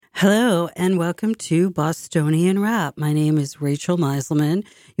Hello and welcome to Bostonian Rap. My name is Rachel Meiselman.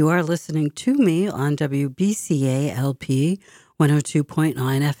 You are listening to me on WBCA LP 102.9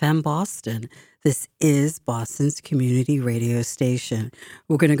 FM Boston. This is Boston's community radio station.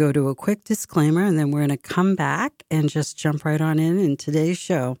 We're going to go to a quick disclaimer and then we're going to come back and just jump right on in today's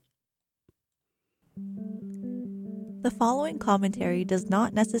show. The following commentary does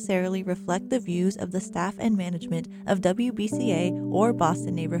not necessarily reflect the views of the staff and management of WBCA or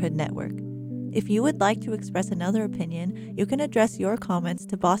Boston Neighborhood Network. If you would like to express another opinion, you can address your comments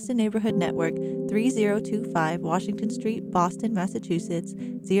to Boston Neighborhood Network, 3025 Washington Street, Boston, Massachusetts,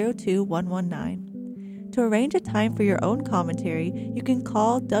 02119. To arrange a time for your own commentary, you can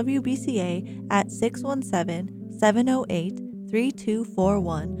call WBCA at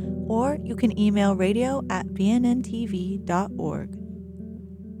 617-708-3241, or you can email radio@bnntv.org.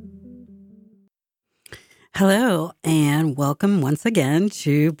 Hello and welcome once again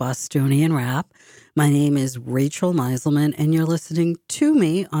to Bostonian Rap. My name is Rachel Meiselman and you're listening to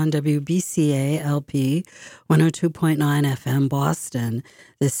me on WBCA LP 102.9 FM Boston.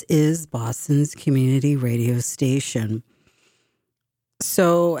 This is Boston's community radio station.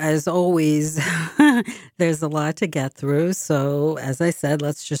 So, as always, there's a lot to get through. So, as I said,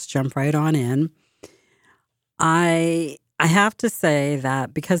 let's just jump right on in. I have to say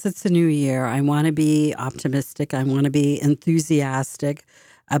that because it's a new year, I want to be optimistic. I want to be enthusiastic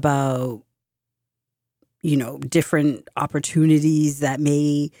about, different opportunities that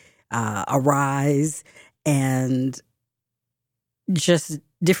may arise and just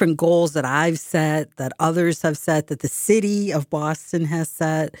different goals that I've set, that others have set, that the city of Boston has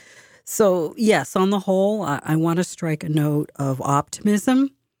set. So, yes, on the whole, I want to strike a note of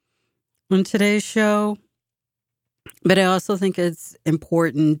optimism on today's show. But I also think it's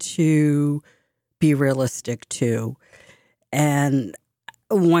important to be realistic, too. And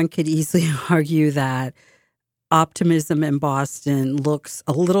one could easily argue that optimism in Boston looks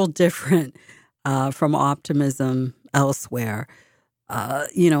a little different from optimism elsewhere.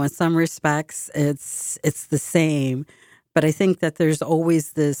 In some respects, it's the same, but I think that there's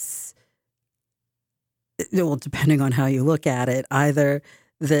always this, depending on how you look at it, either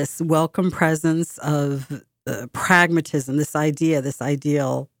this welcome presence of pragmatism, this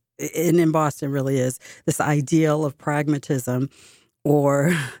ideal, and in Boston really is, this ideal of pragmatism,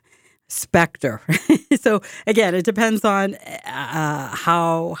 or specter. So again, it depends on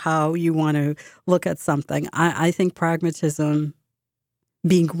how you want to look at something. I think pragmatism,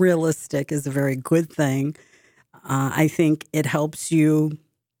 being realistic, is a very good thing. I think it helps you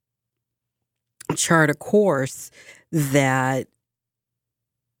chart a course that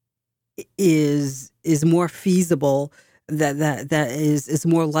is more feasible, that is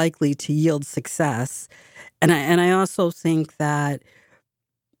more likely to yield success. And I also think that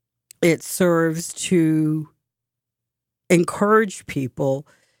it serves to encourage people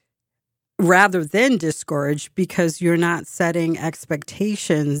rather than discourage, because you're not setting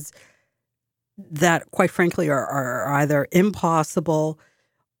expectations that, quite frankly, are either impossible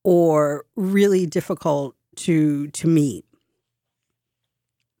or really difficult to meet.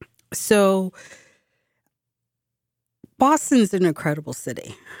 So, Boston's an incredible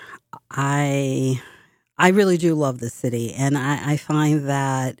city. I really do love the city, and I find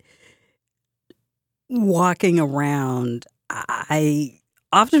that walking around, I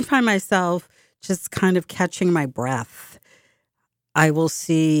often find myself just kind of catching my breath. I will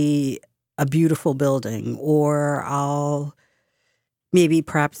see a beautiful building, or I'll maybe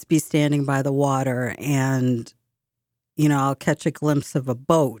perhaps be standing by the water and, I'll catch a glimpse of a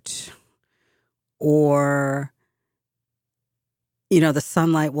boat, or, the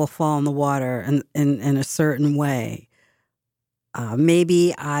sunlight will fall on the water in a certain way.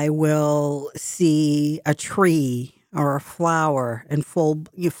 Maybe I will see a tree or a flower in full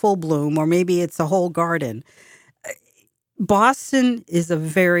bloom, or maybe it's a whole garden. Boston is a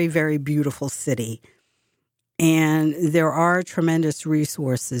very, very beautiful city, and there are tremendous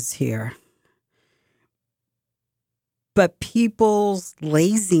resources here. But people's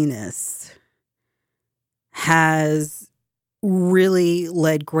laziness has really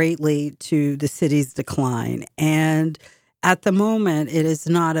led greatly to the city's decline. And at the moment, it is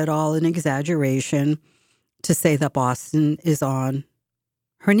not at all an exaggeration to say that Boston is on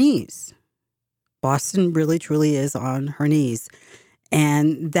her knees. Boston really, truly is on her knees.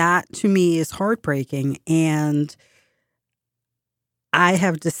 And that, to me, is heartbreaking. And I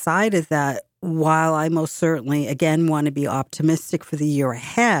have decided that while I most certainly, again, want to be optimistic for the year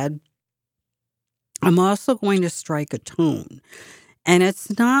ahead, I'm also going to strike a tone. And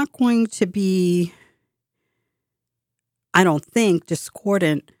it's not going to be, I don't think,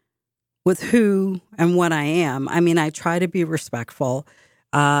 discordant with who and what I am. I mean, I try to be respectful.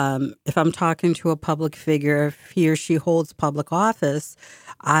 If I'm talking to a public figure, if he or she holds public office,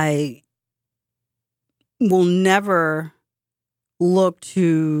 I will never look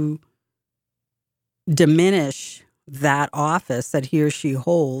to diminish that office that he or she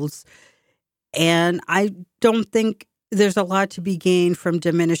holds. And I don't think there's a lot to be gained from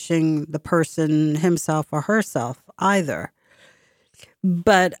diminishing the person himself or herself either.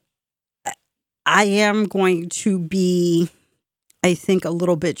 But I am going to be, I think, a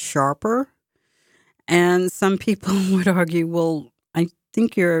little bit sharper. And some people would argue, well, I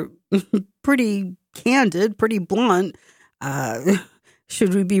think you're pretty candid, pretty blunt.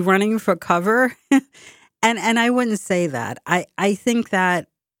 Should we be running for cover? And I wouldn't say that. I think that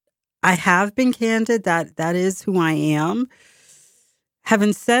I have been candid. That is who I am.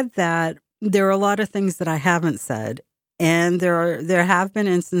 Having said that, there are a lot of things that I haven't said. And there have been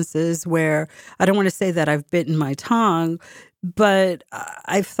instances where I don't want to say that I've bitten my tongue, but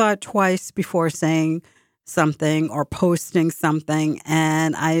I've thought twice before saying something or posting something,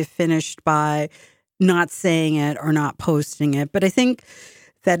 and I've finished by not saying it or not posting it. But I think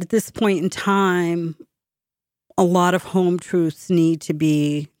that at this point in time, a lot of home truths need to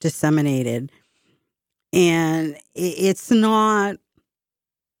be disseminated. And it's not...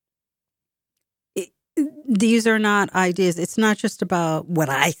 These are not ideas. It's not just about what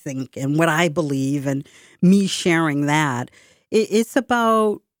I think and what I believe and me sharing that. It's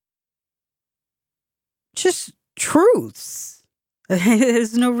about just truths.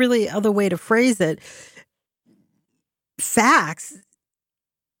 There's no really other way to phrase it. Facts,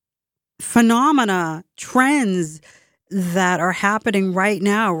 phenomena, trends that are happening right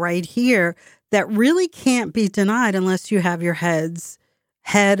now, right here, that really can't be denied unless you have your head,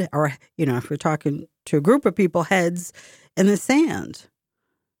 or, if you're talking to a group of people, heads in the sand.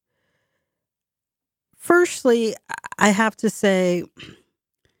 Firstly, I have to say,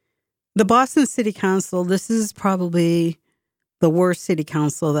 the Boston City Council, this is probably the worst city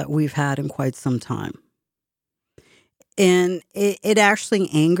council that we've had in quite some time. And it actually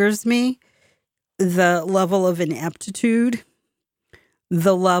angers me, the level of ineptitude,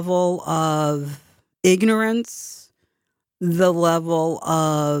 the level of ignorance, the level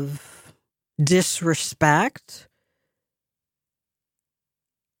of disrespect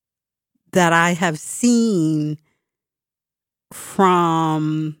that I have seen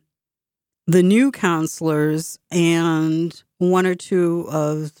from the new counselors and one or two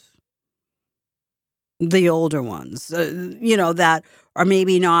of the older ones, that are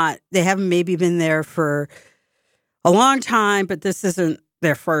maybe not, they haven't maybe been there for a long time, but this isn't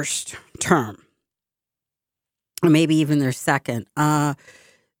their first term, or maybe even their second.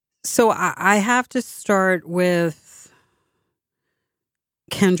 So I have to start with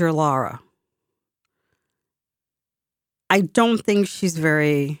Kendra Lara. I don't think she's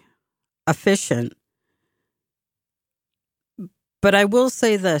very efficient. But I will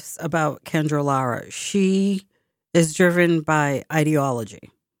say this about Kendra Lara. She is driven by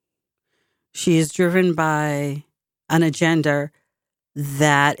ideology. She is driven by an agenda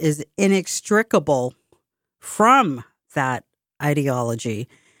that is inextricable from that ideology.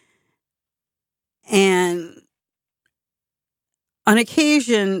 And on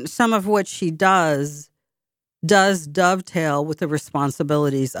occasion, some of what she does dovetail with the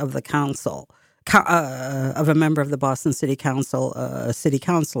responsibilities of the council, of a member of the Boston City Council, a city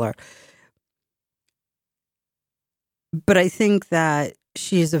councilor. But I think that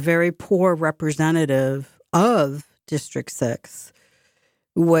she is a very poor representative of District 6,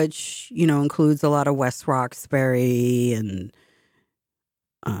 which, includes a lot of West Roxbury and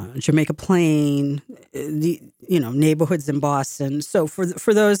Jamaica Plain, the neighborhoods in Boston. So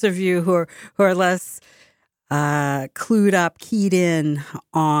for those of you who are less clued up, keyed in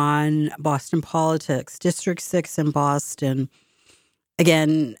on Boston politics, District 6 in Boston,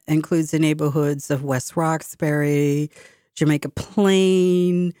 again, includes the neighborhoods of West Roxbury, Jamaica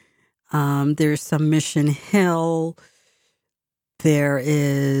Plain. There's some Mission Hill. There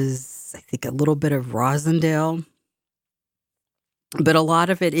is, I think, a little bit of Rosendale. But a lot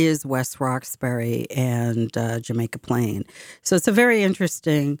of it is West Roxbury and Jamaica Plain. So it's a very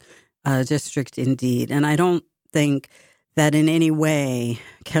interesting district indeed. And I don't think that in any way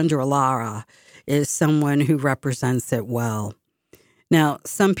Kendra Lara is someone who represents it well. Now,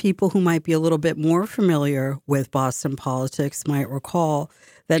 some people who might be a little bit more familiar with Boston politics might recall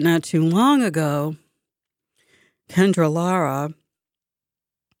that not too long ago, Kendra Lara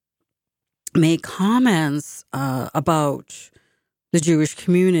made comments about the Jewish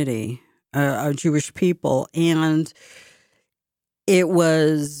community, Jewish people, and it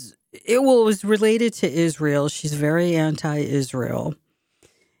it was related to Israel. She's very anti-Israel.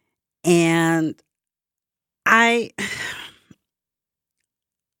 And I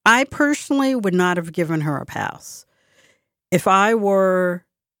personally would not have given her a pass. If I were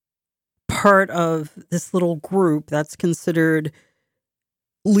part of this little group that's considered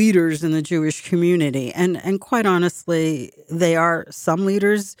leaders in the Jewish community, and quite honestly, they are some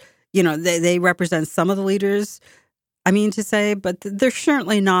leaders, they represent some of the leaders, I mean to say, but they're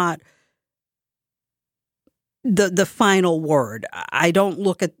certainly not the final word. I don't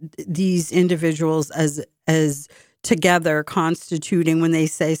look at these individuals as together constituting, when they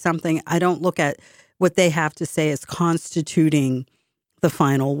say something, I don't look at what they have to say as constituting the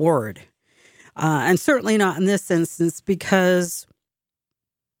final word. And certainly not in this instance, because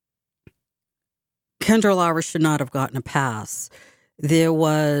Kendra Lara should not have gotten a pass. There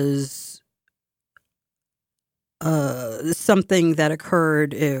was something that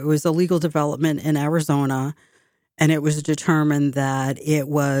occurred. It was a legal development in Arizona, and it was determined that it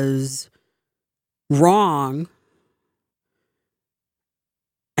was wrong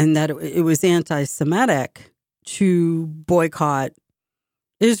and that it was anti-Semitic to boycott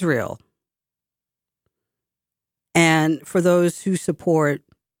Israel. And for those who support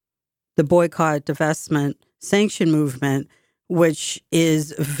the boycott, divestment, sanction movement, which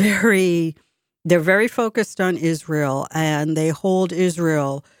is they're very focused on Israel, and they hold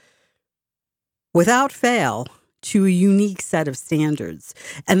Israel without fail to a unique set of standards.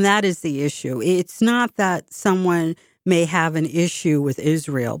 And that is the issue. It's not that someone may have an issue with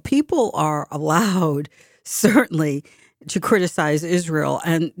Israel. People are allowed, certainly, to criticize Israel,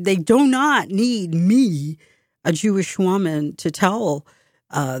 and they do not need me, a Jewish woman, to tell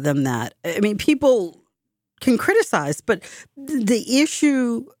them that. I mean, people can criticize, but the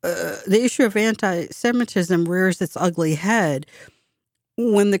issue of anti-Semitism rears its ugly head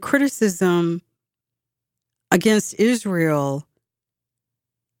when the criticism against Israel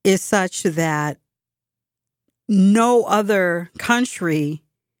is such that no other country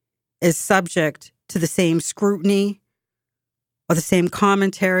is subject to the same scrutiny or the same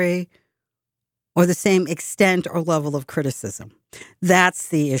commentary or the same extent or level of criticism. That's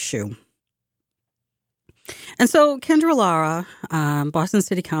the issue. And so Kendra Lara, Boston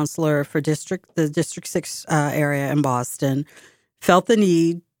City Councilor for the District 6 area in Boston, felt the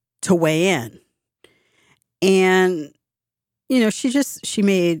need to weigh in. And, she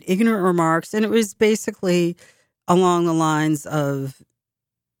made ignorant remarks, and it was basically along the lines of,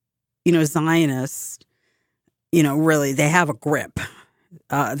 Zionists, really, they have a grip.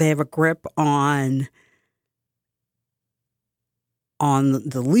 They have a grip on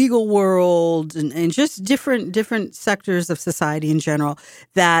the legal world and just different sectors of society in general,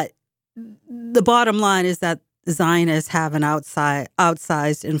 that the bottom line is that Zionists have an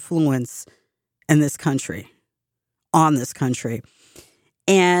outsized influence in this country, on this country.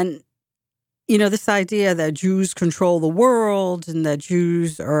 And, this idea that Jews control the world and that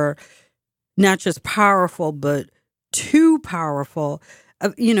Jews are not just powerful, but too powerful,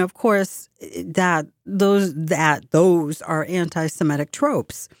 of course, those are anti-Semitic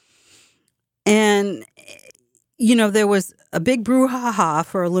tropes. And, there was a big brouhaha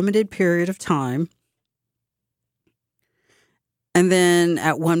for a limited period of time. And then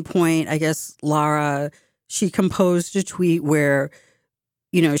at one point, I guess Lara, she composed a tweet where,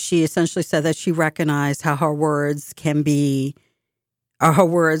 she essentially said that she recognized how her words could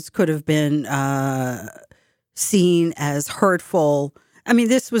have been seen as hurtful. I mean,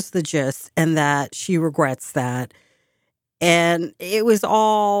 this was the gist, and that she regrets that. And it was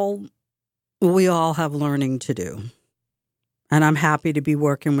we all have learning to do. And I'm happy to be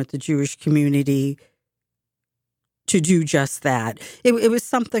working with the Jewish community to do just that. It was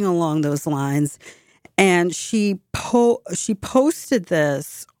something along those lines. And she posted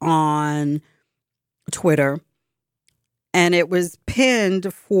this on Twitter, and it was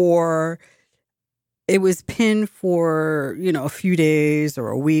pinned for a few days or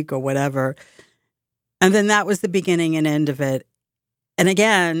a week or whatever. And then that was the beginning and end of it. And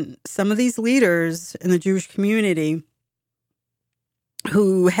again, some of these leaders in the Jewish community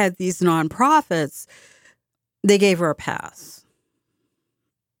who had these nonprofits, they gave her a pass.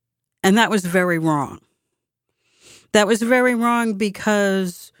 And that was very wrong. That was very wrong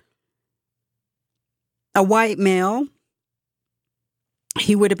because a white male,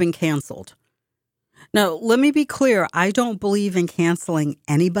 he would have been canceled. Now, let me be clear. I don't believe in canceling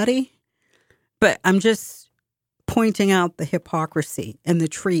anybody, but I'm just pointing out the hypocrisy and the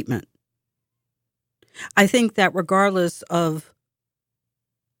treatment. I think that regardless of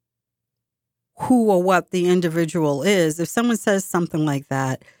who or what the individual is, if someone says something like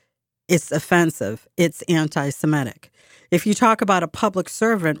that, it's offensive. It's anti-Semitic. If you talk about a public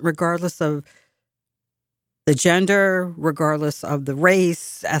servant, regardless of the gender, regardless of the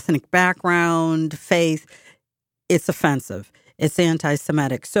race, ethnic background, faith, it's offensive. It's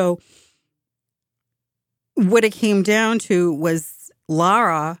anti-Semitic. So what it came down to was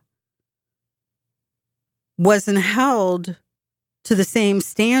Lara wasn't held to the same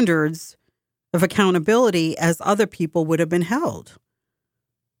standards of accountability as other people would have been held.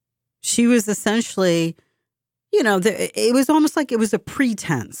 She was essentially, it was almost like it was a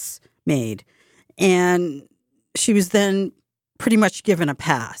pretense made. And she was then pretty much given a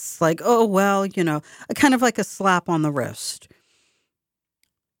pass. Like, oh, well, kind of like a slap on the wrist.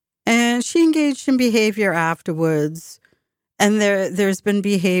 And she engaged in behavior afterwards. And there's been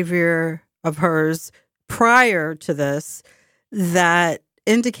behavior of hers prior to this that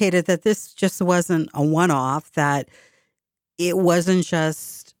indicated that this just wasn't a one-off, that it wasn't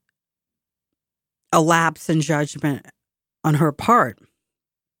just a lapse in judgment on her part.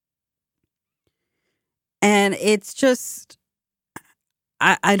 And it's just,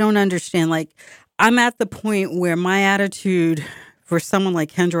 I don't understand. Like, I'm at the point where my attitude for someone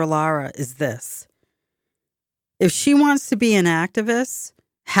like Kendra Lara is this. If she wants to be an activist,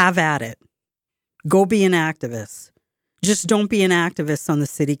 have at it. Go be an activist. Just don't be an activist on the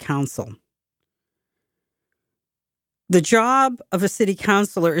city council. The job of a city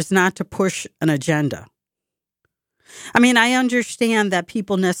councilor is not to push an agenda. I mean, I understand that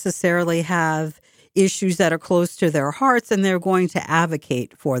people necessarily have issues that are close to their hearts and they're going to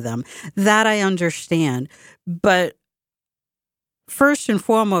advocate for them. That I understand. But first and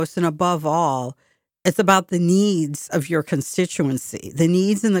foremost and above all, it's about the needs of your constituency, the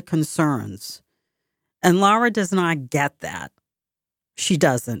needs and the concerns. And Lara does not get that. She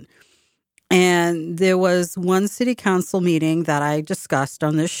doesn't. And there was one city council meeting that I discussed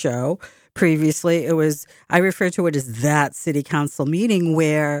on this show previously. I refer to it as that city council meeting,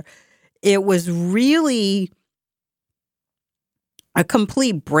 where it was really a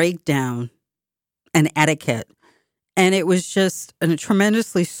complete breakdown in etiquette. And it was just a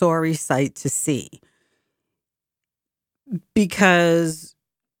tremendously sorry sight to see. Because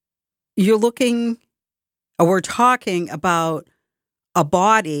we're talking about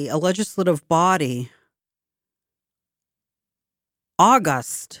a legislative body,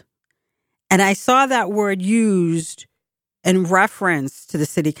 august. And I saw that word used in reference to the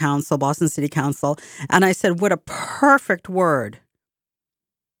city council, Boston City Council. And I said, what a perfect word.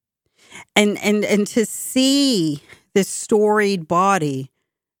 And to see this storied body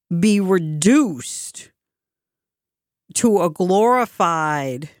be reduced to a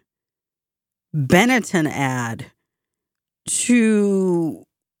glorified Benetton ad, to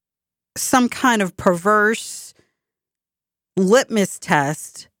some kind of perverse litmus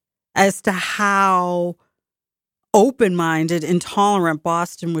test as to how open-minded, intolerant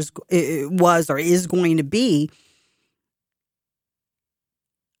Boston was or is going to be.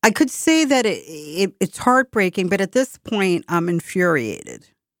 I could say that it's heartbreaking, but at this point, I'm infuriated.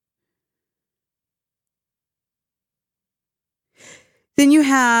 Then you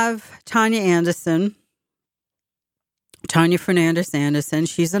have Tanya Fernandez Anderson.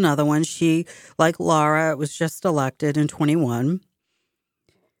 She's another one. She, like Lara, was just elected in 21.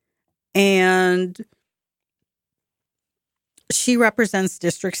 And she represents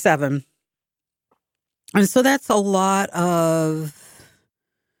District 7. And so that's a lot of,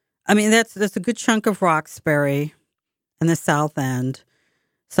 that's a good chunk of Roxbury and the South End,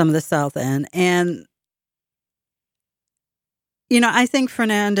 some of the South End. And, I think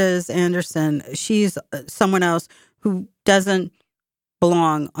Fernandez Anderson, she's someone else who doesn't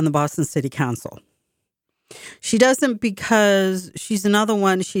belong on the Boston City Council. She doesn't because she's another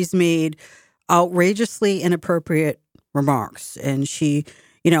one. She's made outrageously inappropriate remarks. And she,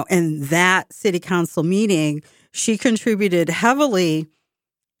 in that city council meeting, she contributed heavily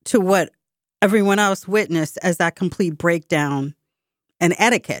to what everyone else witnessed as that complete breakdown in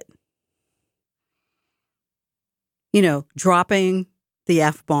etiquette. Dropping the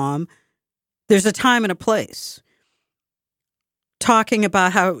F-bomb. There's a time and a place. Talking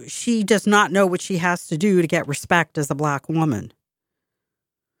about how she does not know what she has to do to get respect as a Black woman.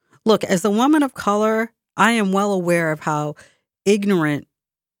 Look, as a woman of color, I am well aware of how ignorant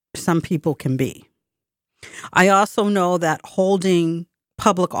some people can be. I also know that holding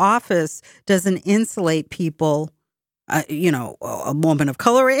public office doesn't insulate people, a woman of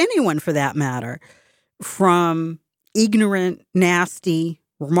color or anyone for that matter, from ignorant, nasty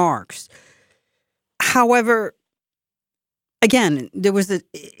remarks. However, again, there was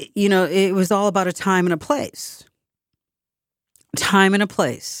it was all about a time and a place. Time and a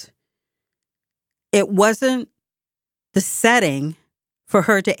place. it wasn't the setting for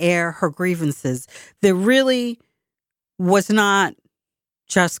her to air her grievances. There really was not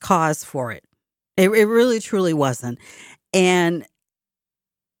just cause for it. It really, truly wasn't. And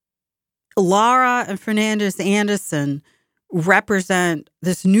Laura and Fernandez Anderson represent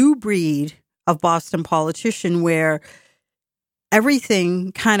this new breed of Boston politician where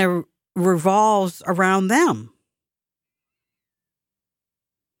everything kind of revolves around them.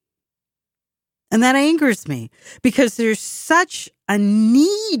 And that angers me because there's such a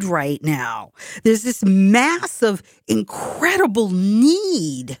need right now. There's this massive, incredible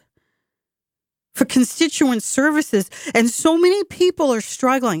need for constituent services. And so many people are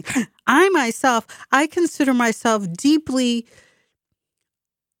struggling. I consider myself deeply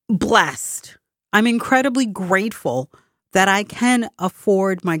blessed. I'm incredibly grateful that I can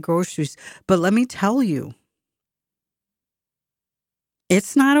afford my groceries. But let me tell you,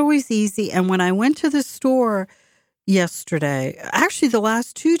 it's not always easy. And when I went to the store yesterday, actually the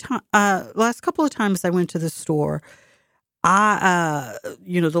last couple of times I went to the store,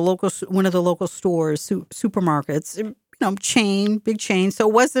 one of the local stores, supermarkets, big chain. So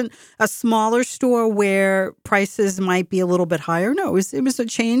it wasn't a smaller store where prices might be a little bit higher. No, it was a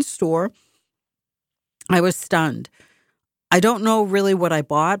chain store. I was stunned. I don't know really what I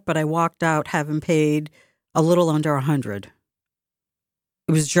bought, but I walked out having paid a little under $100.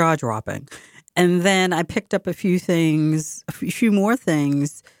 It was jaw-dropping. And then I picked up a few more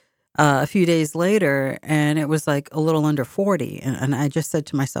things a few days later, and it was like a little under $40. And I just said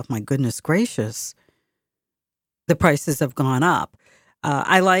to myself, my goodness gracious, the prices have gone up.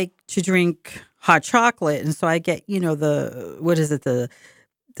 I like to drink hot chocolate, and so I get,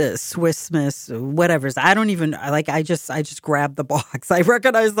 the Swiss Miss, whatever's. I don't even, I just grab the box. I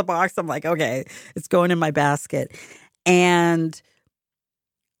recognize the box. I'm like, okay, it's going in my basket. And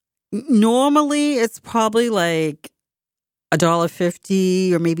normally it's probably like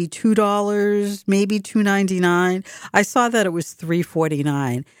 $1.50 or maybe $2, maybe $2.99. I saw that it was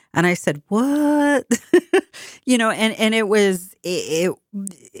 $3.49, and I said, "What?" And it was it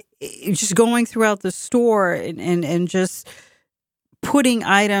just going throughout the store and just putting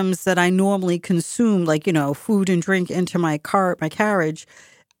items that I normally consume, like food and drink, into my carriage.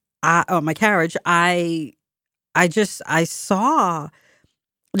 I saw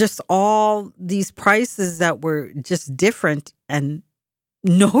just all these prices that were just different and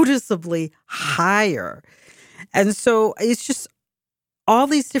noticeably higher. And so it's just all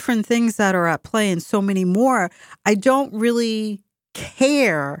these different things that are at play and so many more. I don't really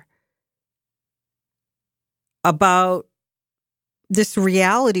care about this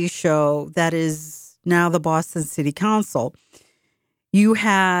reality show that is now the Boston City Council. You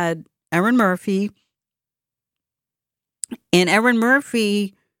had Erin Murphy, and Erin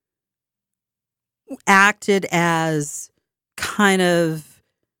Murphy acted as kind of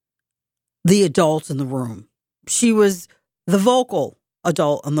the adult in the room. She was the vocal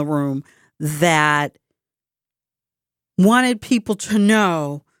adult in the room that wanted people to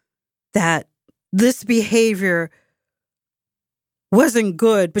know that this behavior wasn't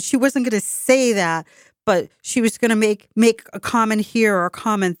good, but she wasn't going to say that, but she was going to make a comment here or a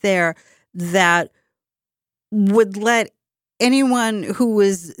comment there that would let anyone who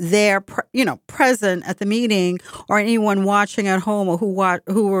was there, present at the meeting, or anyone watching at home,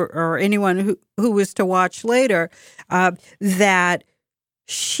 or anyone who was to watch later, that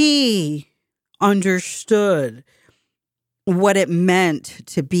she understood what it meant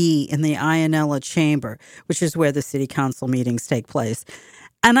to be in the Ionella chamber, which is where the city council meetings take place.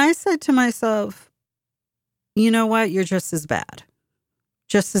 And I said to myself, you know what? You're just as bad.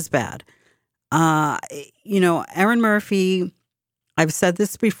 Just as bad. Erin Murphy, I've said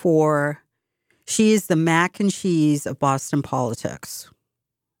this before, she is the mac and cheese of Boston politics.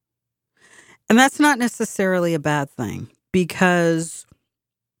 And that's not necessarily a bad thing because,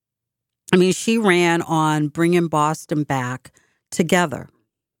 she ran on bringing Boston back together.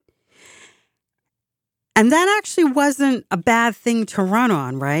 And that actually wasn't a bad thing to run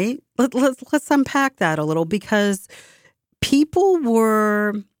on, right? Let's unpack that a little, because people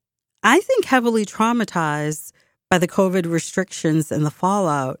were, I think, heavily traumatized by the COVID restrictions and the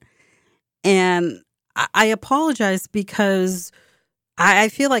fallout. And I apologize because I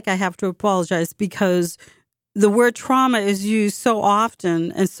feel like I have to apologize because the word trauma is used so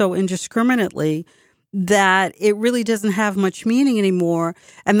often and so indiscriminately that it really doesn't have much meaning anymore.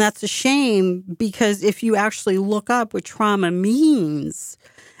 And that's a shame, because if you actually look up what trauma means,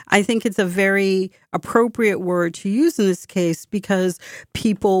 I think it's a very appropriate word to use in this case, because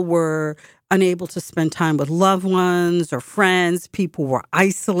people were unable to spend time with loved ones or friends. People were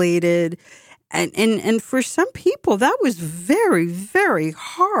isolated. And for some people, that was very, very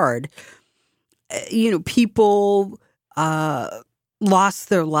hard. People lost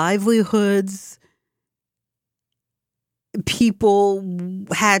their livelihoods. People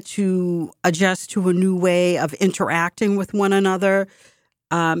had to adjust to a new way of interacting with one another.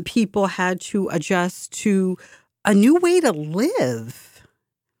 People had to adjust to a new way to live.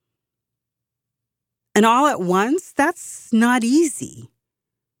 And all at once, that's not easy.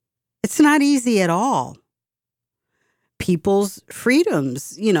 It's not easy at all. People's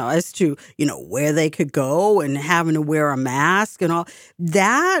freedoms, as to, where they could go and having to wear a mask and all,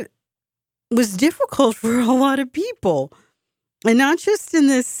 that was difficult for a lot of people. And not just in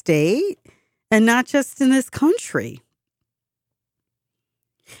this state and not just in this country.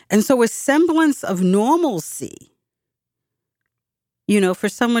 And so a semblance of normalcy, for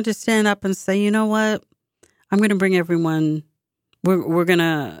someone to stand up and say, you know what, I'm going to bring everyone, we're going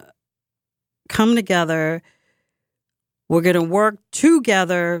to come together. We're going to work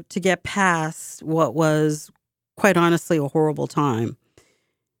together to get past what was, quite honestly, a horrible time.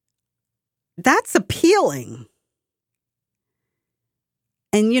 That's appealing.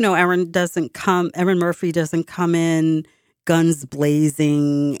 And, Erin Murphy doesn't come in guns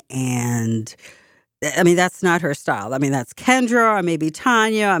blazing. And, that's not her style. That's Kendra, or maybe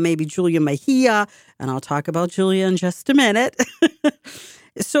Tanya, or maybe Julia Mejia. And I'll talk about Julia in just a minute.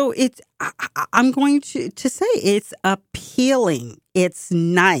 So I'm going to say it's appealing. It's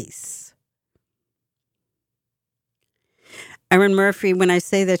nice. Erin Murphy, when I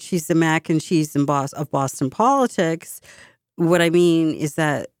say that she's the mac and cheese of Boston politics, what I mean is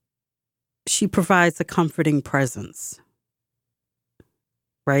that she provides a comforting presence.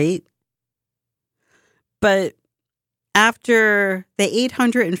 Right? But after the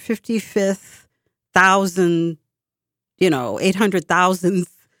 800,000th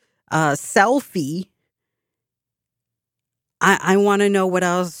selfie, I want to know what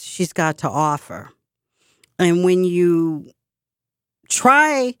else she's got to offer. And when you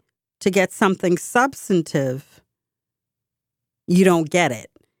try to get something substantive, you don't get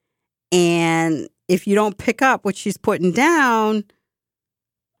it. And if you don't pick up what she's putting down,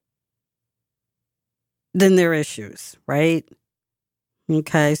 then there are issues, right?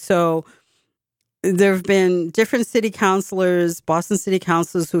 Okay, so there have been different city councilors, Boston city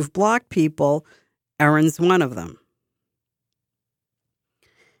councilors, who've blocked people. Erin's one of them.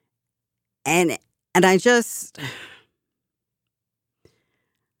 And I just,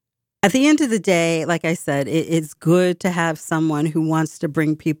 at the end of the day, like I said, it's good to have someone who wants to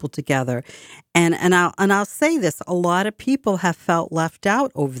bring people together. And I'll say this, a lot of people have felt left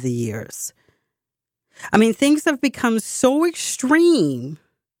out over the years. Things have become so extreme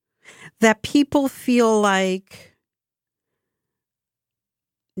that people feel like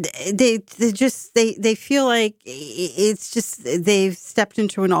they feel like it's just they've stepped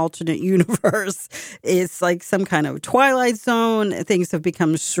into an alternate universe. It's like some kind of Twilight Zone. Things have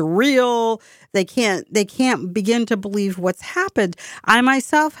become surreal. They can't begin to believe what's happened. I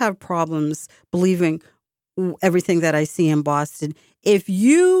myself have problems believing everything that I see in Boston. If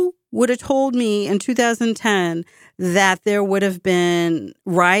you would have told me in 2010 that there would have been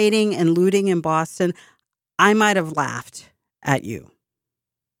rioting and looting in Boston, I might have laughed at you,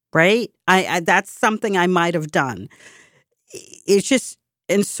 right? I that's something I might have done. It's just,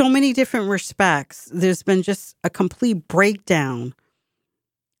 in so many different respects, there's been just a complete breakdown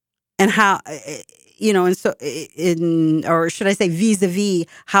and how, and so or should I say vis-a-vis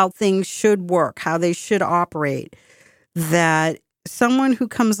how things should work, how they should operate, that someone who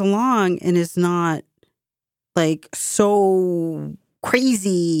comes along and is not like so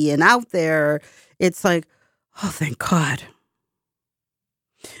crazy and out there, it's like, oh, thank God.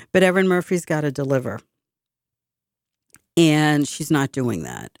 But Erin Murphy's got to deliver. And she's not doing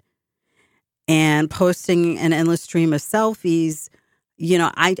that. And posting an endless stream of selfies,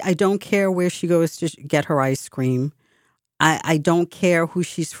 I don't care where she goes to get her ice cream. I don't care who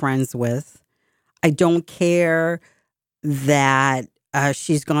she's friends with. I don't care that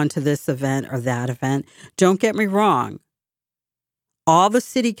she's gone to this event or that event. Don't get me wrong. All the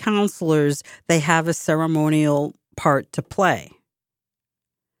city councilors, they have a ceremonial part to play.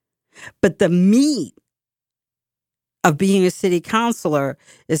 But the meat of being a city councilor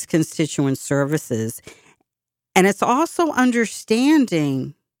is constituent services. And it's also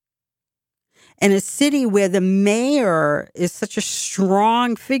understanding in a city where the mayor is such a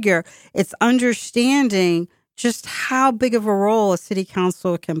strong figure, it's understanding just how big of a role a city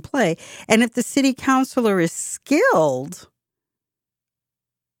councilor can play. And if the city councilor is skilled,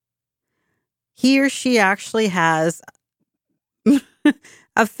 he or she actually has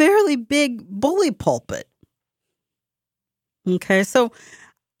a fairly big bully pulpit. Okay, so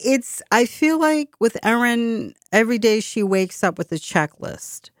I feel like with Erin, every day she wakes up with a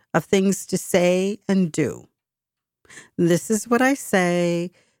checklist of things to say and do. This is what I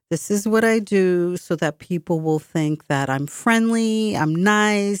say. This is what I do so that people will think that I'm friendly, I'm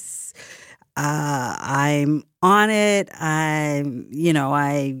nice, I'm on it. I'm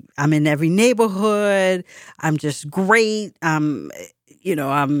in every neighborhood. I'm just great. I'm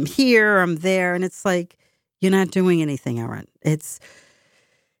here, I'm there. And it's like, you're not doing anything, Erin. It's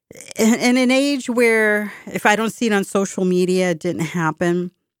in an age where if I don't see it on social media, it didn't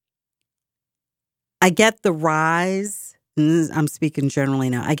happen. I get the rise, and I'm speaking generally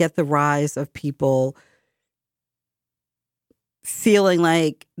now, I get the rise of people feeling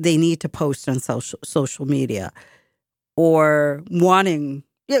like they need to post on social media or wanting,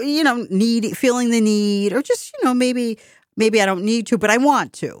 feeling the need, or just, maybe I don't need to, but I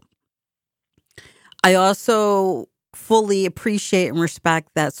want to. I also fully appreciate and respect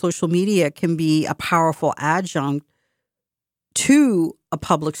that social media can be a powerful adjunct to a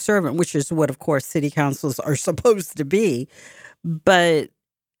public servant, which is what, of course, city councils are supposed to be. But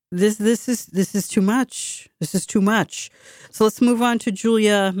this is too much. This is too much. So let's move on to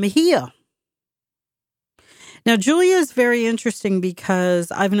Julia Mejia. Now, Julia is very interesting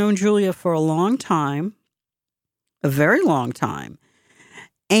because I've known Julia for a long time, a very long time.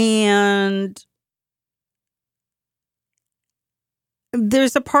 And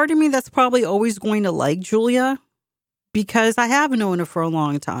there's a part of me that's probably always going to like Julia because I have known her for a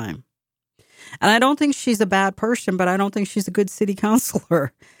long time. And I don't think she's a bad person, but I don't think she's a good city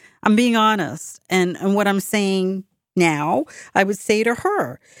councilor. I'm being honest. And what I'm saying now, I would say to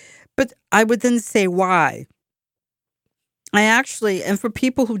her. But I would then say why. And for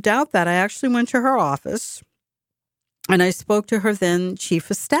people who doubt that, I actually went to her office and I spoke to her then chief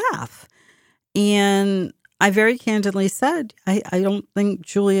of staff. And I very candidly said, I don't think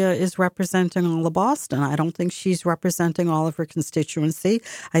Julia is representing all of Boston. I don't think she's representing all of her constituency.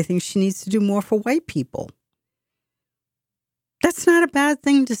 I think she needs to do more for white people. That's not a bad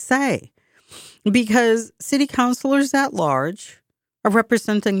thing to say because city councilors at large are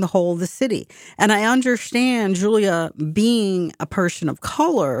representing the whole of the city. And I understand Julia being a person of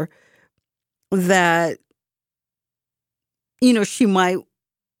color that, she might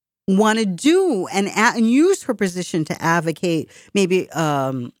want to do and use her position to advocate maybe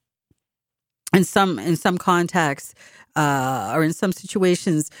in some contexts or in some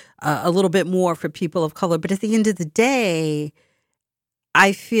situations a little bit more for people of color. But at the end of the day,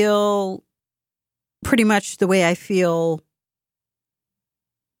 I feel pretty much the way I feel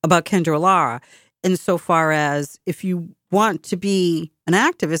about Kendra Lara, insofar as if you want to be an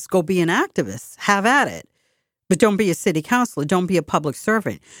activist, go be an activist. Have at it. But don't be a city councilor. Don't be a public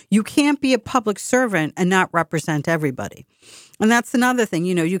servant. You can't be a public servant and not represent everybody. And that's another thing.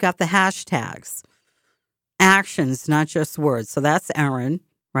 You got the hashtags. Actions, not just words. So that's Erin,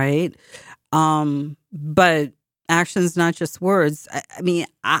 right? But actions, not just words.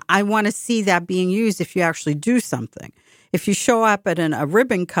 I want to see that being used if you actually do something. If you show up at a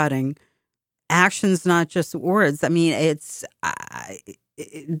ribbon cutting, actions, not just words.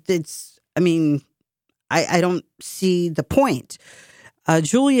 I don't see the point.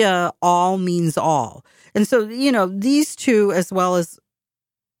 Julia, all means all. And so, these two, as well as,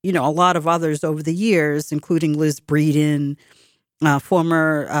 a lot of others over the years, including Liz Breeden,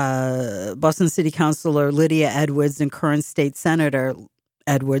 former Boston City Councilor Lydia Edwards, and current State Senator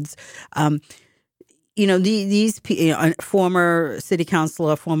Edwards, former city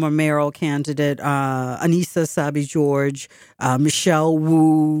councilor, former mayoral candidate, Anissa Sabi-George, Michelle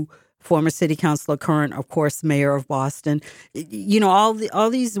Wu, former city councilor, current, of course, mayor of Boston. All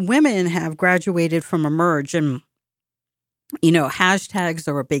these women have graduated from Emerge, and hashtags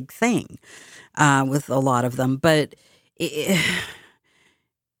are a big thing with a lot of them. But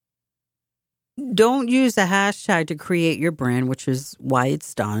don't use a hashtag to create your brand, which is why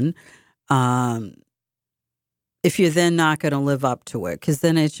it's done. If you're then not going to live up to it, because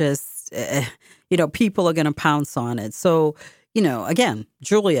then it just, people are going to pounce on it. So, again,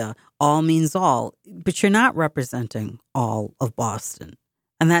 Julia, all means all, but you're not representing all of Boston.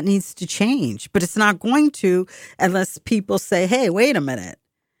 And that needs to change. But it's not going to unless people say, hey, wait a minute.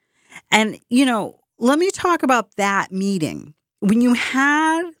 And, let me talk about that meeting. When you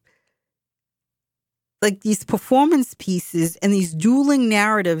had like these performance pieces and these dueling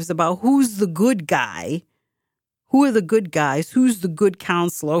narratives about who's the good guy, who are the good guys, who's the good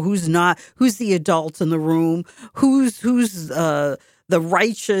counselor, who's not, who's the adult in the room, who's the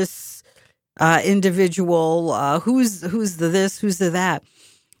righteous individual, who's the this, who's the that.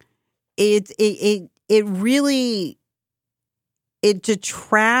 it really, it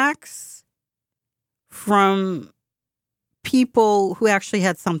detracts from people who actually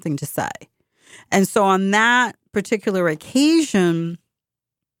had something to say. And so on that particular occasion,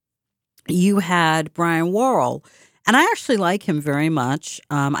 you had Brian Worrell, and I actually like him very much.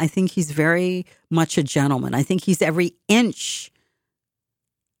 I think he's very much a gentleman. I think he's every inch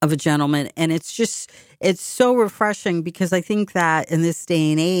of a gentleman. And it's so refreshing, because I think that in this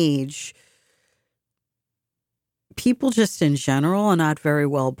day and age, people just in general are not very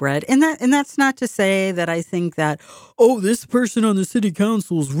well bred. And that's not to say that I think that, oh, this person on the city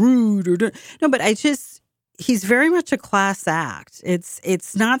council is rude no, but he's very much a class act.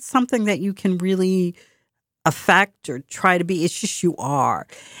 It's not something that you can really affect or try to be. It's just you are.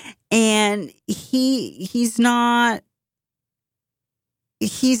 And he's not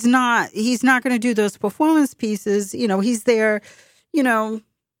going to do those performance pieces. He's there, to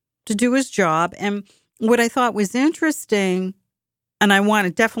do his job. And what I thought was interesting, and I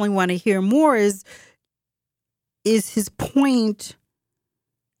definitely want to hear more, is his point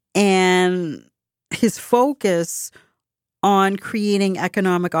and his focus on creating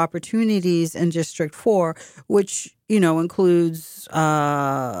economic opportunities in District 4, which, includes,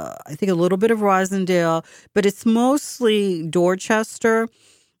 I think, a little bit of Rosendale, but it's mostly Dorchester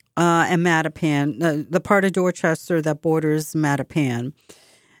and Mattapan, the part of Dorchester that borders Mattapan.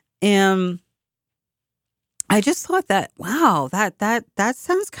 And I just thought that, wow, that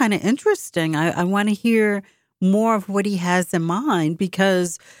sounds kind of interesting. I want to hear more of what he has in mind,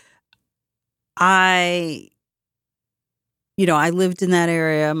 because I lived in that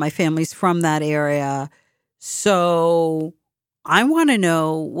area. My family's from that area. So I want to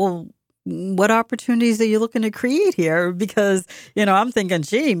know, well, what opportunities are you looking to create here? Because, I'm thinking,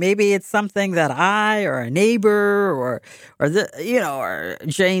 gee, maybe it's something that I or a neighbor or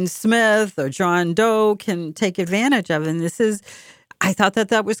Jane Smith or John Doe can take advantage of. And I thought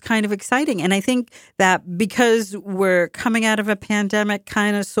that was kind of exciting. And I think that because we're coming out of a pandemic,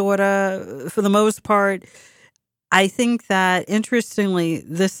 kind of, sort of, for the most part, I think that, interestingly,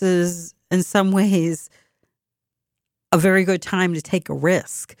 this is in some ways a very good time to take a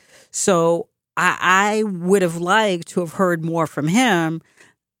risk. So I would have liked to have heard more from him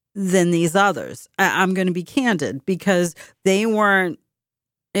than these others. I'm going to be candid, because it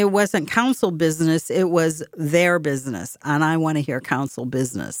wasn't council business, it was their business. And I want to hear council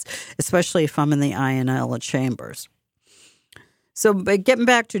business, especially if I'm in the Ionella chambers. So, but getting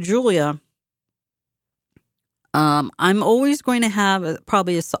back to Julia, I'm always going to have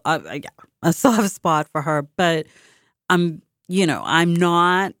probably a soft spot for her, but I'm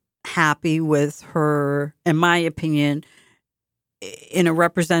not happy with her, in my opinion, in a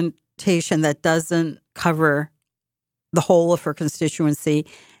representation that doesn't cover the whole of her constituency.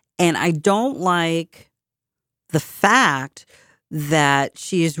 And I don't like the fact that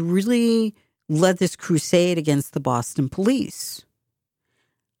she has really led this crusade against the Boston police.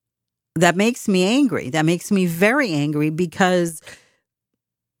 That makes me angry. That makes me very angry, because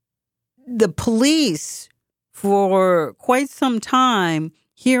the police, for quite some time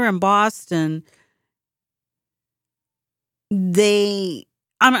here in Boston,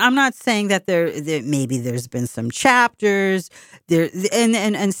 I'm not saying that there maybe there's been some chapters there,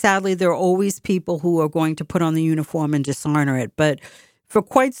 and sadly there are always people who are going to put on the uniform and dishonor it. But for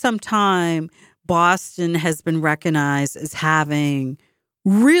quite some time, Boston has been recognized as having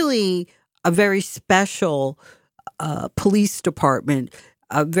really a very special police department,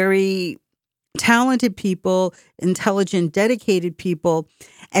 very talented people, intelligent, dedicated people.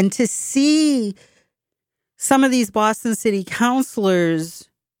 And to see some of these Boston City councilors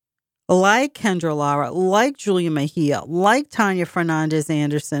like Kendra Lara, like Julia Mejia, like Tanya Fernandez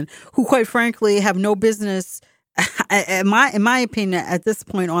Anderson, who quite frankly have no business, in my opinion, at this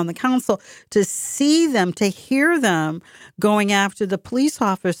point on the council, to see them, to hear them going after the police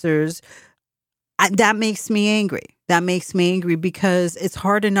officers, that makes me angry. That makes me angry, because it's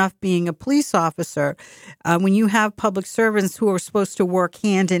hard enough being a police officer when you have public servants who are supposed to work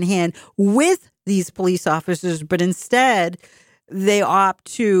hand in hand with these police officers, but instead they opt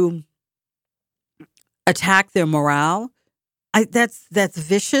to attack their morale. That's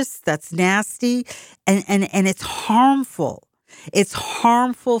vicious. That's nasty, and it's harmful. It's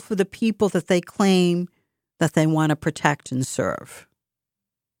harmful for the people that they claim that they want to protect and serve.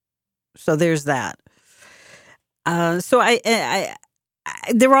 So there's that. So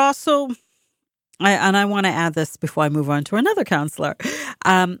there are also, and I want to add this before I move on to another counselor.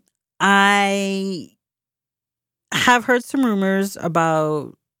 I have heard some rumors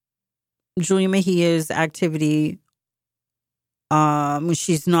about Julia Mejia's activity when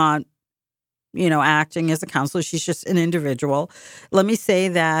she's not acting as a counselor. She's just an individual. Let me say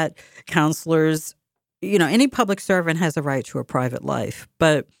that counselors, any public servant has a right to a private life.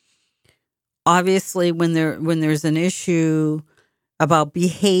 But obviously when there's an issue about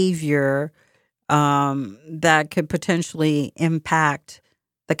behavior that could potentially impact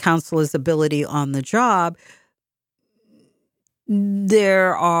the counselor's ability on the job,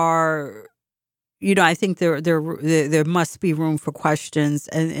 there are, I think there must be room for questions,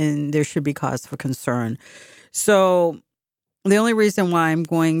 and there should be cause for concern. So the only reason why I'm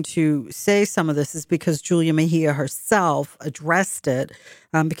going to say some of this is because Julia Mejia herself addressed it,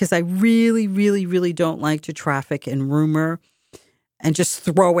 because I really, really, really don't like to traffic in rumor and just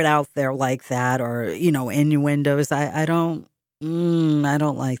throw it out there like that, or, innuendos. I don't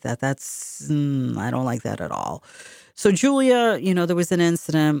like that. I don't like that at all. So Julia, there was an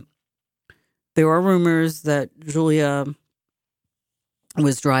incident. There were rumors that Julia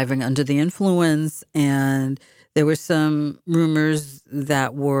was driving under the influence, and there were some rumors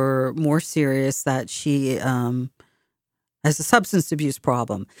that were more serious, that she has a substance abuse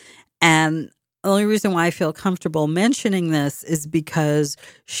problem. And the only reason why I feel comfortable mentioning this is because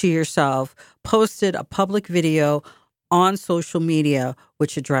she herself posted a public video on social media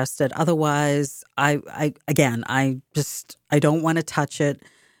which addressed it. Otherwise, I don't want to touch it.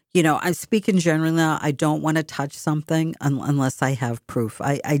 I speak in general now. I don't want to touch something unless I have proof.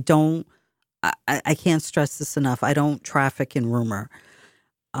 I can't stress this enough. I don't traffic in rumor.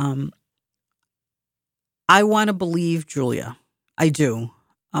 I want to believe Julia. I do.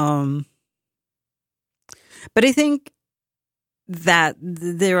 But I think that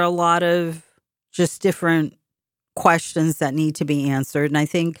there are a lot of just different questions that need to be answered. And I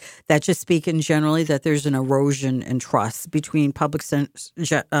think that, just speaking generally, that there's an erosion in trust between public servants,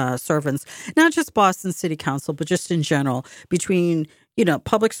 not just Boston City Council, but just in general, between,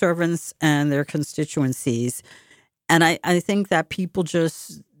 public servants and their constituencies. And I think that people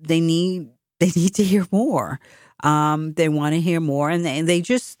just, they need to hear more. They want to hear more, and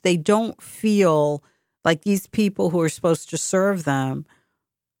they don't feel like these people who are supposed to serve them,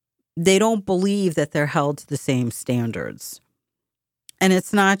 they don't believe that they're held to the same standards. And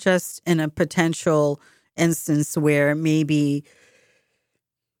it's not just in a potential instance where maybe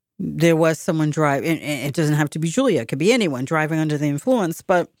there was someone driving. It doesn't have to be Julia. It could be anyone driving under the influence,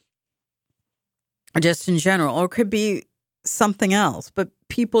 but just in general, or it could be something else. But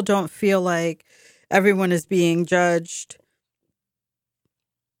people don't feel like everyone is being judged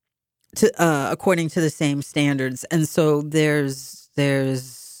according to the same standards. And so there's,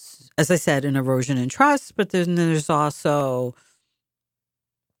 as I said, an erosion in trust, but then there's also,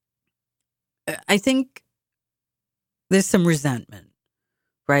 I think there's some resentment,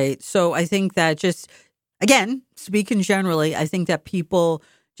 right? So I think that, just, again, speaking generally, I think that people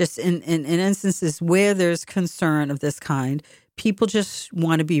just in instances where there's concern of this kind, people just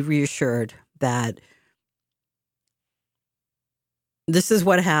want to be reassured that this is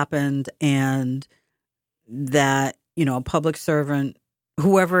what happened, and that, a public servant,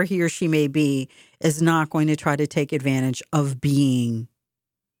 whoever he or she may be, is not going to try to take advantage of being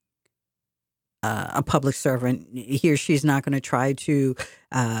a public servant. He or she's not going to try to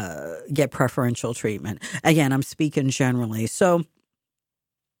get preferential treatment. Again, I'm speaking generally. So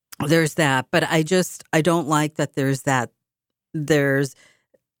there's that. But I don't like that there's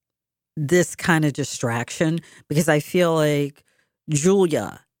this kind of distraction, because I feel like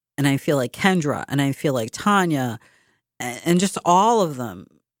Julia, and I feel like Kendra, and I feel like Tanya, and just all of them,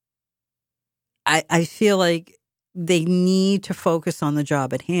 I feel like they need to focus on the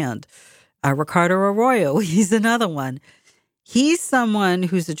job at hand. Ricardo Arroyo, he's another one. He's someone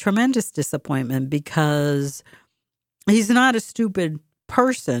who's a tremendous disappointment, because he's not a stupid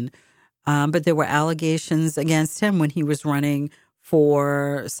person, but there were allegations against him when he was running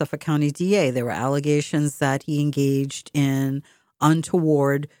for Suffolk County DA. There were allegations that he engaged in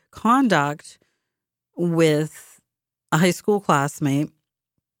untoward conduct with a high school classmate.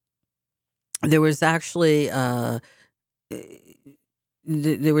 There was actually there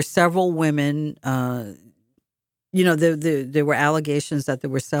were several women. There were allegations that there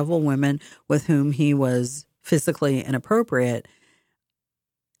were several women with whom he was physically inappropriate,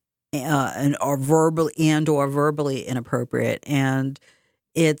 or verbally inappropriate, and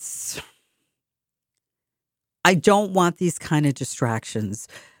I don't want these kind of distractions.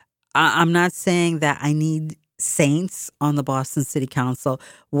 I'm not saying that I need saints on the Boston City Council.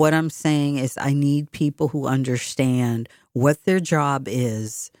 What I'm saying is I need people who understand what their job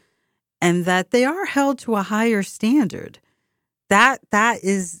is, and that they are held to a higher standard. That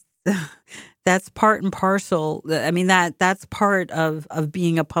is That's part and parcel. I mean, that's part of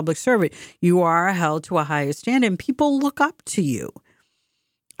being a public servant. You are held to a higher standard and people look up to you.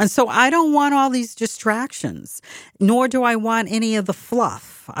 And so I don't want all these distractions, nor do I want any of the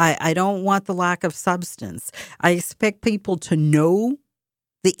fluff. I don't want the lack of substance. I expect people to know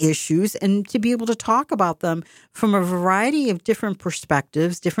the issues and to be able to talk about them from a variety of different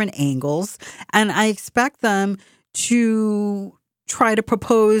perspectives, different angles. And I expect them to try to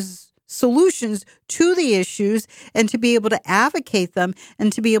propose solutions to the issues and to be able to advocate them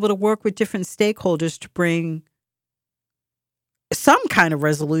and to be able to work with different stakeholders to bring some kind of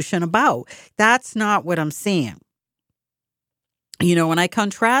resolution about. That's not what I'm seeing. You know, when I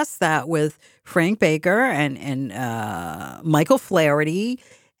contrast that with Frank Baker and Michael Flaherty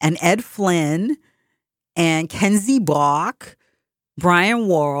and Ed Flynn and Kenzie Bach, Brian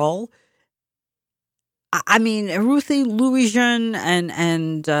Worrell, I mean, Ruthie Louisan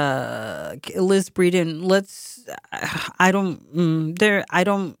and Liz Breeden, I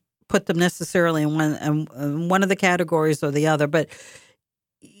don't put them necessarily in one of the categories or the other. But,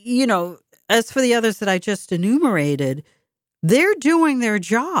 you know, as for the others that I just enumerated, they're doing their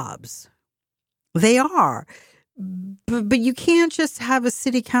jobs. They are. But you can't just have a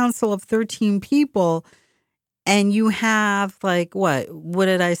city council of 13 people and you have like, what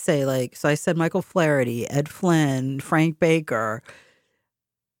did I say? Like, so I said Michael Flaherty, Ed Flynn, Frank Baker,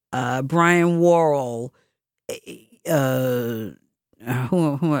 Brian Worrell,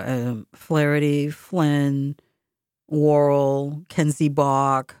 Flaherty, Flynn, Worrell, Kenzie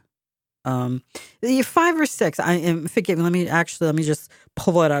Bach, 5 or 6. Forgive me. Let me just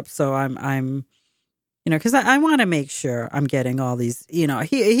pull it up so I'm you know, because I want to make sure I'm getting all these. You know,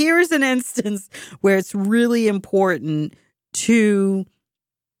 here's an instance where it's really important to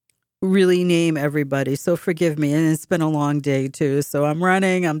really name everybody. So forgive me. And it's been a long day too. So I'm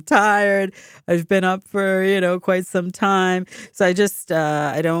running. I'm tired. I've been up for, you know, quite some time. So I just,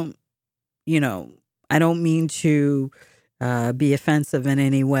 I don't mean to be offensive in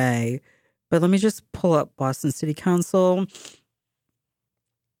any way. But let me just pull up Boston City Council.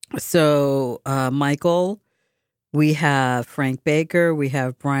 So Michael, we have Frank Baker. We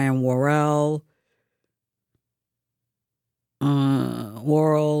have Brian Worrell.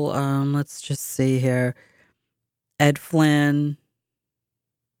 Let's just see here. Ed Flynn.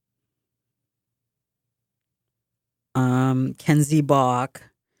 Kenzie Bach.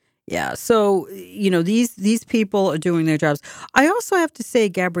 Yeah, so, you know, these people are doing their jobs. I also have to say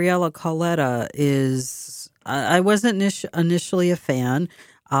Gabriella Coletta is, I wasn't initially a fan.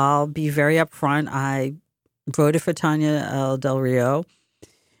 I'll be very upfront. I voted for Tanya Del Rio.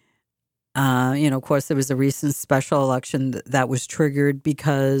 You know, of course, there was a recent special election that was triggered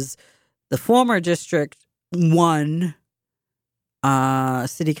because the former district won.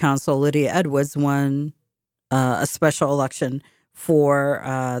 City Council Lydia Edwards won a special election for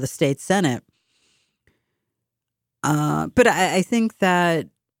the state Senate. But I think that,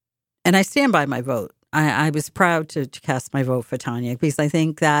 and I stand by my vote. I was proud to cast my vote for Tanya because I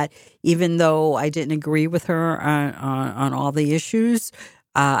think that even though I didn't agree with her on all the issues,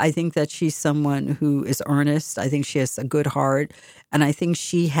 I think that she's someone who is earnest. I think she has a good heart, and I think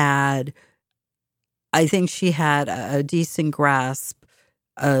she had a decent grasp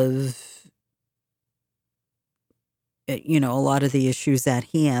of, you know, a lot of the issues at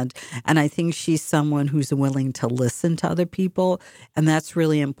hand. And I think she's someone who's willing to listen to other people. And that's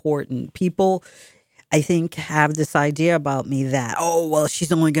really important. People, I think, have this idea about me that, oh, well,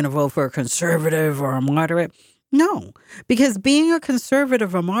 she's only going to vote for a conservative or a moderate. No, because being a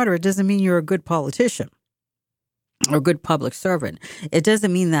conservative or moderate doesn't mean you're a good politician or a good public servant. It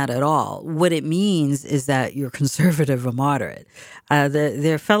doesn't mean that at all. What it means is that you're conservative or moderate.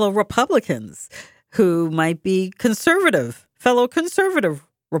 They're fellow Republicans who might be fellow conservative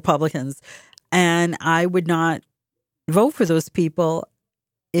Republicans. And I would not vote for those people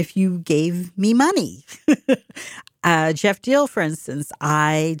if you gave me money. Jeff Deal, for instance,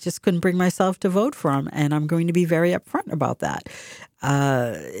 I just couldn't bring myself to vote for him. And I'm going to be very upfront about that.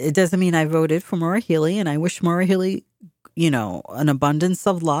 It doesn't mean I voted for Maura Healey, and I wish Maura Healey, you know, an abundance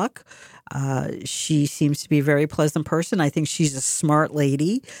of luck. She seems to be a very pleasant person. I think she's a smart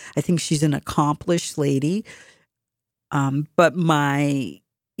lady. I think she's an accomplished lady. But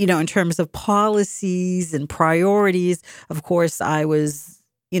in terms of policies and priorities, of course, I was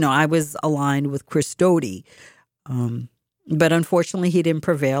aligned with Chris Doty. But unfortunately, he didn't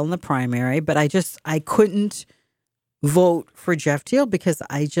prevail in the primary. But I couldn't vote for Jeff Deal because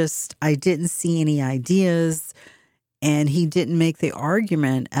I didn't see any ideas. And he didn't make the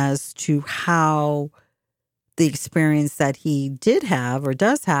argument as to how the experience that he did have or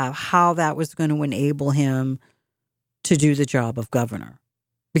does have, how that was going to enable him to do the job of governor.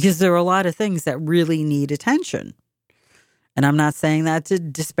 Because there are a lot of things that really need attention. And I'm not saying that to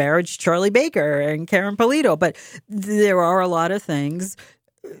disparage Charlie Baker and Karen Polito, but there are a lot of things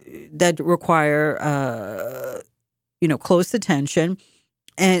that require, close attention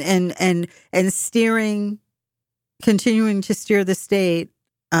and steering, continuing to steer the state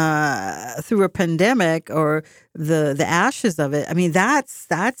through a pandemic or the ashes of it. I mean,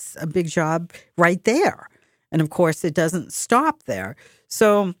 that's a big job right there. And of course, it doesn't stop there.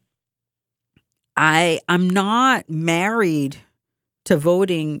 So I'm not married to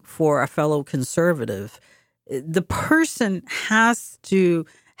voting for a fellow conservative. The person has to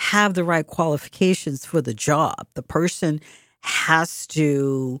have the right qualifications for the job. The person has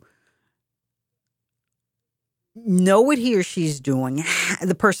to know what he or she's doing.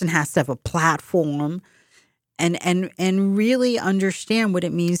 The person has to have a platform and really understand what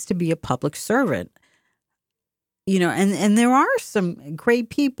it means to be a public servant. And there are some great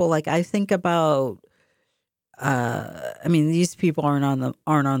people. Like I think about, these people aren't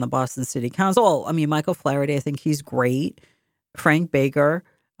on the Boston City Council. I mean, Michael Flaherty, I think he's great. Frank Baker,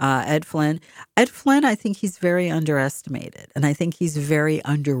 Ed Flynn. Ed Flynn, I think he's very underestimated, and I think he's very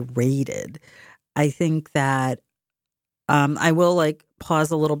underrated. I think that I will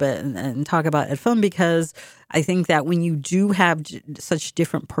pause a little bit and talk about Ed Flynn, because I think that when you do have such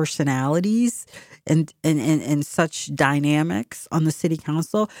different personalities and such dynamics on the city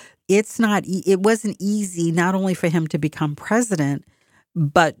council, it wasn't easy not only for him to become president,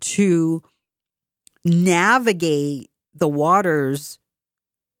 but to navigate the waters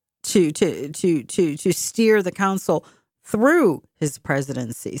to steer the council through his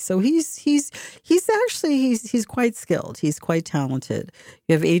presidency. So he's quite skilled. He's quite talented.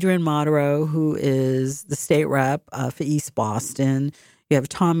 You have Adrian Modero, who is the state rep for East Boston. You have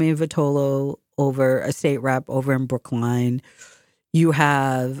Tommy Vitolo, a state rep over in Brookline. You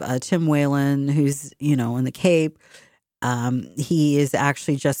have Tim Whalen, who's in the Cape. He has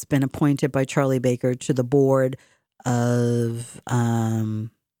actually just been appointed by Charlie Baker to the board of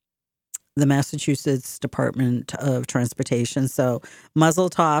the Massachusetts Department of Transportation. So Mazel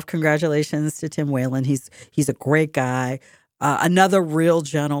Tov, congratulations to Tim Whalen. He's a great guy. Another real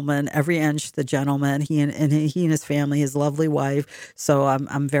gentleman, every inch the gentleman. He and his family, his lovely wife. So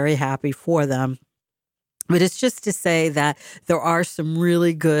I'm very happy for them. But it's just to say that there are some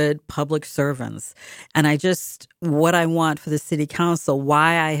really good public servants. And what I want for the city council,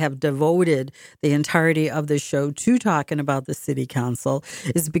 why I have devoted the entirety of the show to talking about the city council,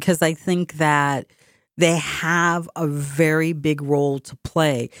 is because I think that they have a very big role to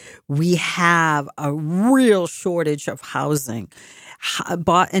play. We have a real shortage of housing.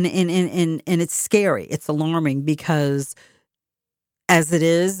 And it's scary. It's alarming because as it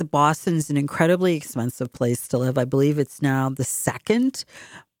is, Boston's an incredibly expensive place to live. I believe it's now the second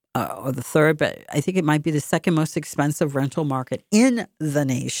or the third, but I think it might be the second most expensive rental market in the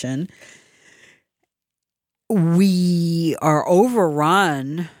nation. We are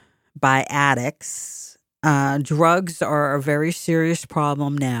overrun by addicts. Drugs are a very serious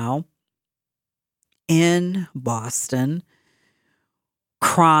problem now in Boston.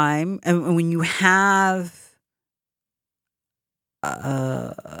 Crime, and when you have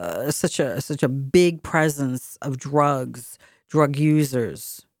such a big presence of drugs, drug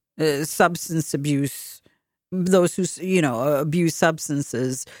users, substance abuse, those who abuse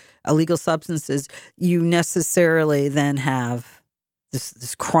substances, illegal substances, you necessarily then have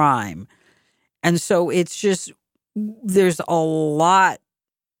this crime, and so it's just there's a lot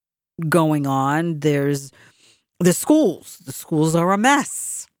going on. There's the schools. The schools are a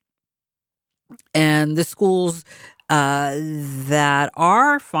mess, and the schools that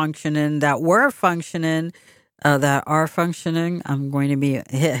are functioning, I'm going to be,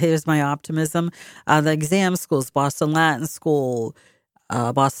 here's my optimism. The exam schools, Boston Latin School,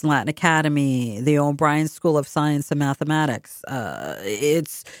 Boston Latin Academy, the O'Brien School of Science and Mathematics.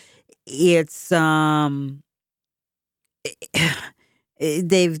 They've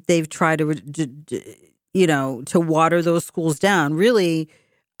tried to water those schools down, really,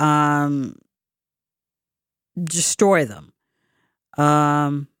 destroy them.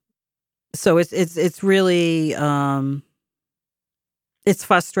 So it's really it's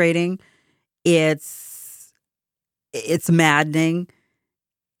frustrating. It's maddening.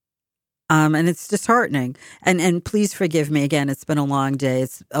 And it's disheartening. And please forgive me again. It's been a long day.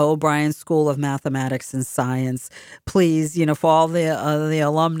 It's O'Brien School of Mathematics and Science. Please, for all the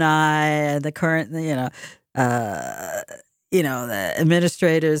alumni, the current, the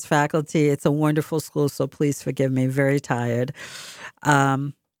administrators, faculty. It's a wonderful school, so please forgive me. Very tired.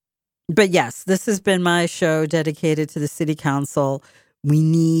 But yes, this has been my show dedicated to the city council. We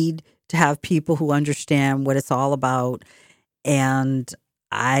need to have people who understand what it's all about. And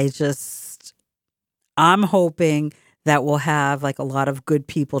I'm hoping that we'll have like a lot of good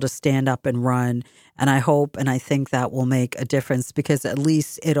people to stand up and run. And I hope and I think that will make a difference, because at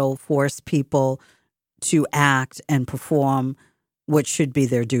least it'll force people to act and perform what should be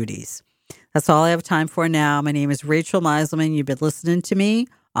their duties. That's all I have time for now. My name is Rachel Meiselman. You've been listening to me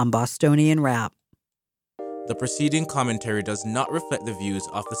on Bostonian Rap. The preceding commentary does not reflect the views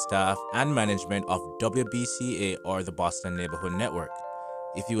of the staff and management of WBCA or the Boston Neighborhood Network.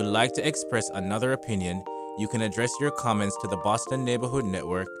 If you would like to express another opinion, you can address your comments to the Boston Neighborhood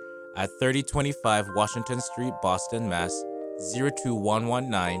Network at 3025 Washington Street, Boston, Mass.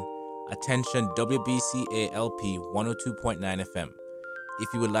 02119. Attention WBCA LP 102.9 FM.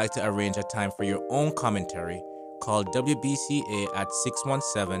 If you would like to arrange a time for your own commentary, call WBCA at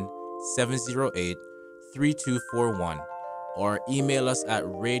 617-708-3241 or email us at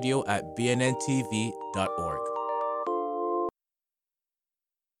radio@bnntv.org.